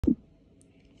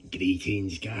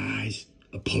Greetings, guys.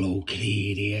 Apollo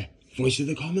Creed here, voice of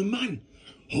the common man.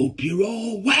 Hope you're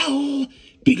all well.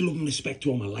 Big love and respect to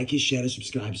all my likers, sharers,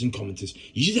 subscribers and commenters.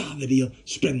 You are the real,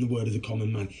 spreading the word of the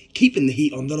common man, keeping the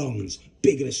heat on the wrong ones.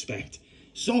 Big respect.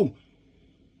 So,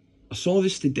 I saw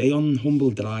this today on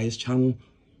Humble Dryer's channel,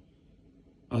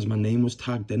 as my name was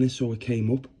tagged in it, so it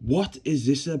came up. What is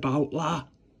this about, la?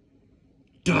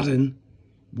 Darren,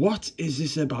 what is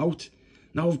this about?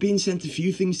 Now, I've been sent a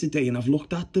few things today and I've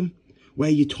looked at them, where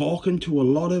you're talking to a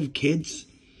lot of kids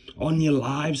on your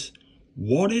lives.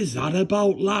 What is that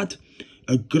about, lad?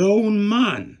 A grown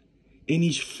man in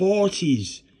his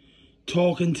 40s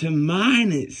talking to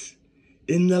minors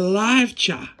in the live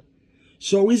chat.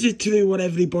 So is it true what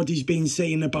everybody's been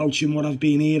saying about you and what I've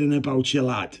been hearing about you,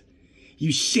 lad?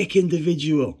 You sick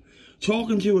individual.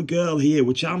 Talking to a girl here,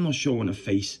 which I'm not showing a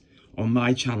face on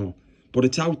my channel, but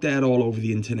it's out there all over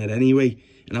the internet anyway.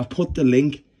 And I've put the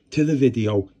link to the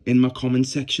video in my comment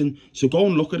section. So go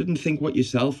and look at it and think what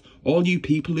yourself. All you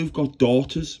people who've got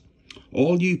daughters,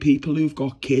 all you people who've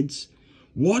got kids,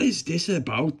 what is this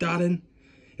about, Darren?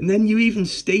 And then you even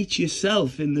state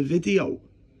yourself in the video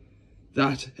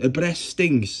that her breast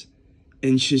stinks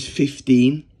and she's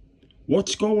 15.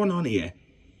 What's going on here?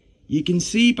 You can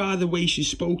see by the way she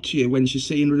spoke to you when she's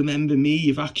saying, remember me,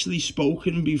 you've actually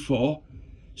spoken before.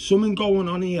 Something going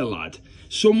on here, lad.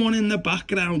 Someone in the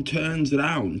background turns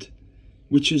around,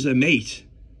 which is a mate,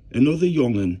 another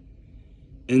young'un,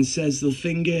 and says they'll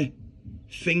finger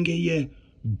your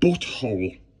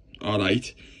butthole, all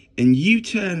right? And you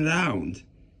turn around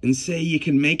and say you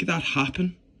can make that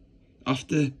happen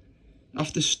after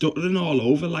stuttering all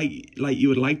over like you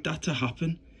would like that to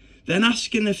happen. Then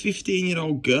asking a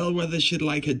 15-year-old girl whether she'd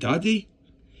like a daddy.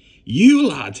 You,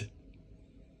 lad,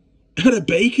 are a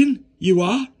bacon, you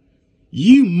are.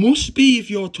 You must be if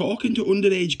you're talking to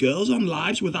underage girls on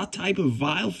lives with that type of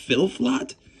vile filth,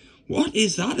 lad. What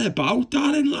is that about,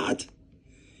 Darren, lad?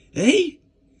 Hey?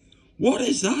 What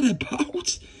is that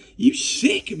about? You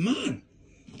sick, man.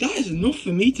 That is enough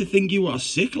for me to think you are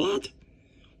sick, lad.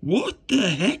 What the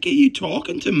heck are you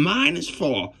talking to minors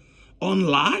for on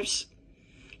lives?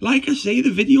 Like I say,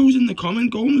 the video's in the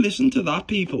comment. Go and listen to that,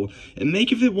 people, and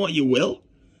make of it what you will.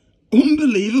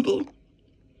 Unbelievable.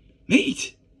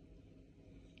 Mate,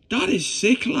 that is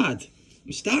sick, lad.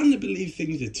 I'm starting to believe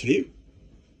things are true.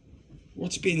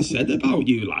 What's being said about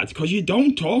you, lad? Because you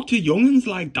don't talk to young'uns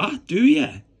like that, do you?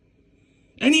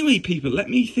 Anyway, people, let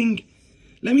me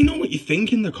know what you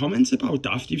think in the comments about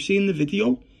that after you've seen the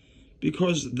video.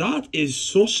 Because that is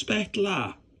suspect,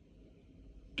 lad.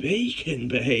 Bacon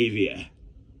behaviour.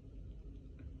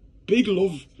 Big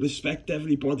love, respect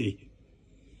everybody.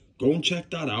 Go and check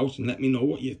that out and let me know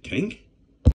what you think.